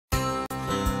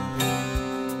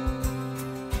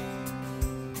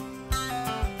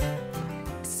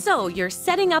So you're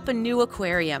setting up a new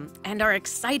aquarium and are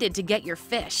excited to get your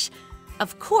fish.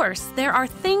 Of course, there are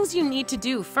things you need to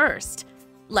do first,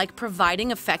 like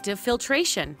providing effective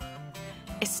filtration,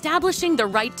 establishing the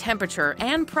right temperature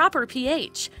and proper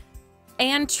pH,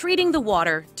 and treating the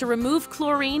water to remove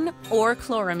chlorine or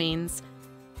chloramines.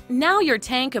 Now your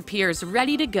tank appears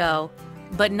ready to go,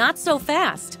 but not so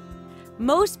fast.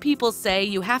 Most people say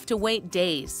you have to wait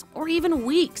days or even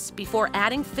weeks before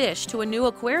adding fish to a new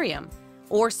aquarium,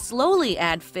 or slowly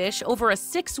add fish over a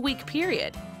 6-week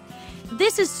period.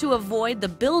 This is to avoid the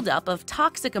buildup of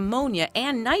toxic ammonia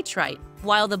and nitrite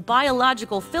while the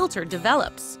biological filter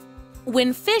develops.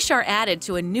 When fish are added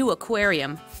to a new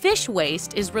aquarium, fish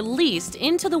waste is released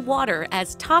into the water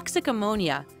as toxic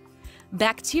ammonia.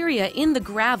 Bacteria in the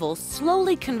gravel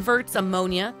slowly converts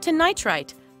ammonia to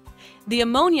nitrite. The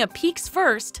ammonia peaks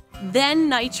first, then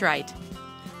nitrite.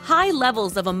 High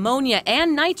levels of ammonia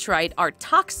and nitrite are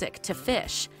toxic to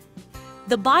fish.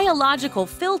 The biological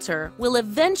filter will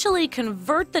eventually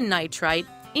convert the nitrite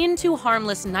into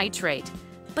harmless nitrate,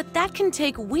 but that can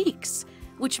take weeks,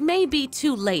 which may be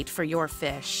too late for your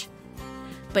fish.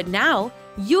 But now,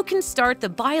 you can start the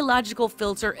biological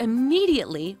filter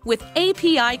immediately with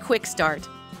API Quick Start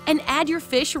and add your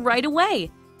fish right away.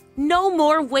 No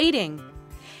more waiting.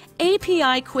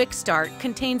 API Quick Start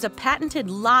contains a patented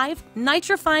live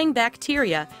nitrifying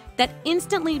bacteria that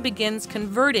instantly begins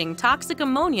converting toxic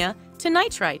ammonia to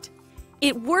nitrite.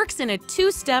 It works in a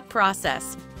 2-step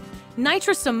process.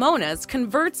 Nitrosomonas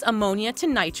converts ammonia to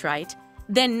nitrite,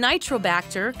 then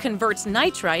Nitrobacter converts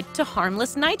nitrite to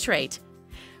harmless nitrate.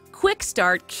 Quick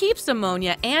Start keeps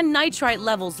ammonia and nitrite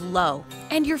levels low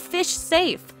and your fish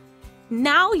safe.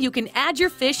 Now you can add your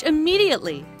fish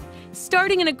immediately.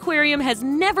 Starting an aquarium has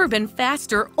never been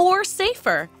faster or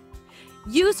safer.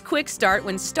 Use Quick Start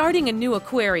when starting a new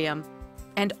aquarium,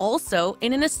 and also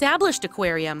in an established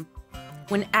aquarium,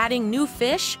 when adding new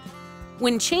fish,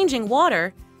 when changing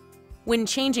water, when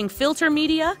changing filter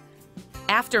media,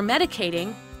 after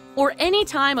medicating, or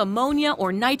anytime ammonia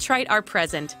or nitrite are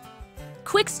present.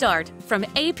 Quick Start from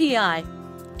API.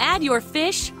 Add your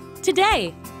fish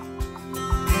today.